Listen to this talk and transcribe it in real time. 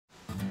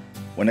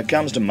When it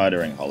comes to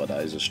motoring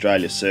holidays,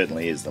 Australia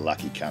certainly is the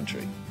lucky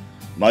country.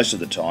 Most of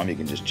the time you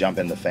can just jump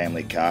in the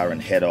family car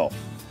and head off,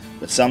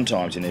 but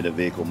sometimes you need a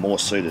vehicle more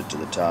suited to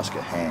the task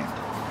at hand.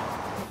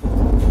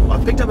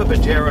 I picked up a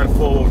Pajero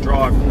 4-wheel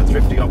drive from the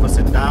thrifty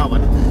opposite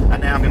Darwin,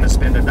 and now I'm going to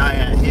spend a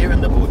day out here in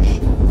the bush.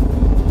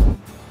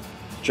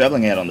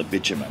 Travelling out on the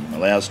bitumen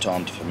allows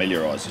time to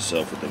familiarise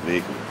yourself with the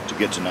vehicle, to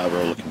get to know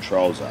where all the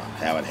controls are,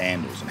 how it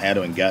handles and how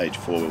to engage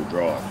four-wheel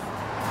drive.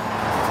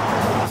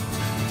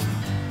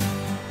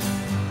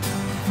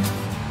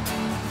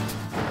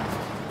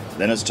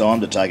 Then it's time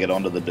to take it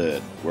onto the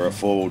dirt, where a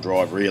four-wheel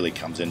drive really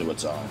comes into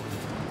its own.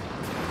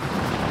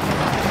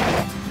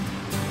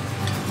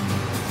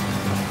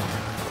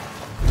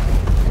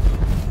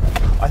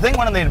 I think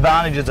one of the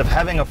advantages of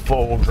having a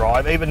four-wheel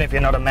drive, even if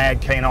you're not a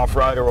mad keen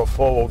off-roader or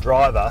four-wheel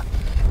driver,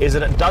 is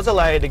that it does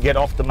allow you to get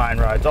off the main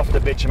roads, off the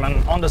bitumen,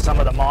 onto some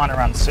of the minor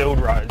unsealed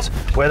roads,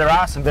 where there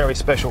are some very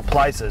special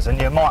places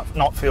and you might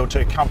not feel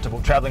too comfortable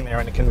travelling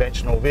there in a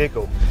conventional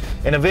vehicle.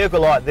 In a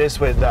vehicle like this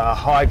with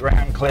high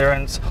ground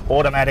clearance,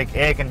 automatic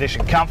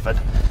air-conditioned comfort,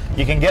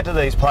 you can get to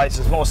these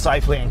places more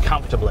safely and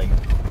comfortably.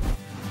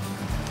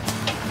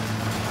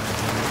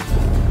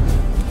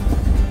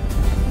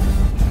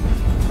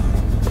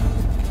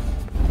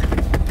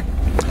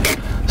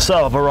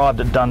 So I've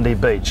arrived at Dundee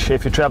Beach.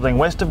 If you're travelling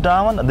west of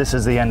Darwin, this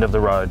is the end of the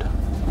road.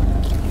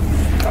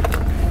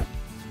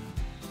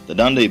 The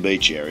Dundee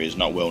Beach area is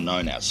not well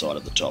known outside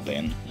of the top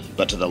end,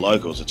 but to the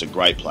locals it's a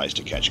great place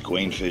to catch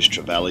queenfish,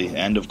 trevally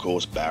and of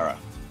course barra.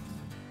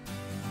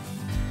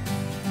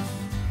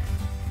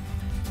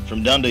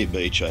 From Dundee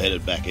Beach I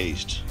headed back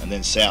east and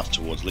then south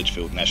towards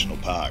Litchfield National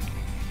Park.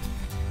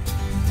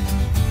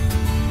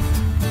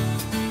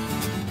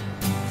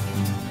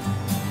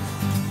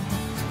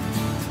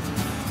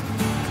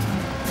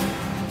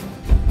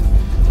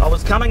 I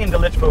was coming into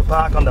Litchfield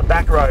Park on the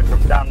back road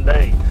from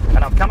Dundee, and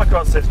I've come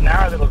across this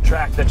narrow little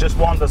track that just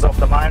wanders off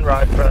the main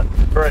road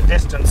for a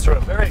distance through a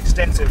very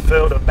extensive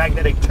field of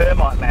magnetic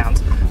termite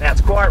mounds. Now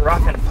it's quite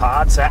rough in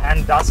parts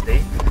and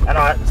dusty,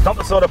 and it's not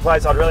the sort of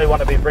place I'd really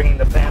want to be bringing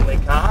the family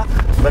car,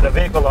 but a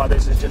vehicle like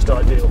this is just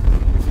ideal.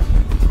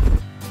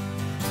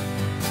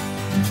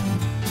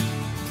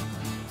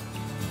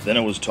 Then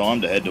it was time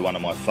to head to one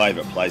of my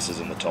favourite places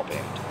in the top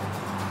end.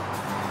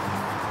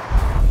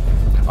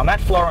 I'm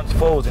at Florence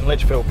Falls in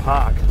Litchfield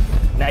Park.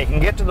 Now you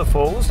can get to the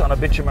falls on a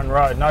bitumen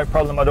road, no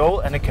problem at all,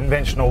 in a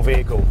conventional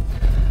vehicle.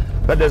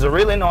 But there's a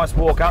really nice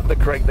walk up the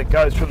creek that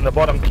goes from the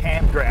bottom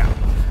campground.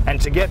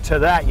 And to get to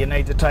that you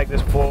need to take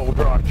this four-wheel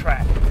drive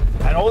track.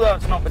 And although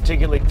it's not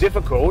particularly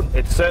difficult,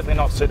 it's certainly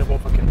not suitable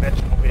for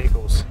conventional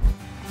vehicles.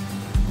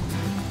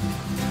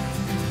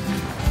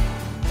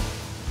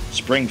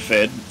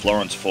 Spring-fed,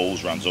 Florence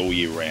Falls runs all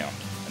year round,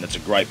 and it's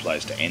a great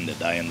place to end a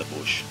day in the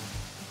bush.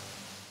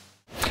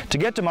 To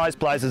get to most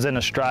places in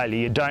Australia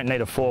you don't need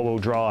a four-wheel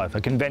drive,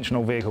 a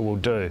conventional vehicle will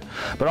do.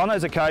 But on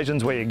those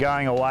occasions where you're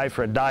going away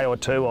for a day or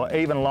two or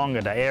even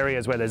longer to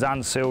areas where there's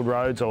unsealed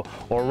roads or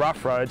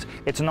rough roads,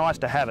 it's nice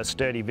to have a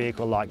sturdy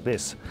vehicle like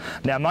this.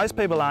 Now most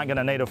people aren't going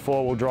to need a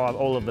four-wheel drive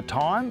all of the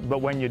time,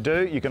 but when you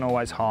do you can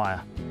always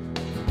hire.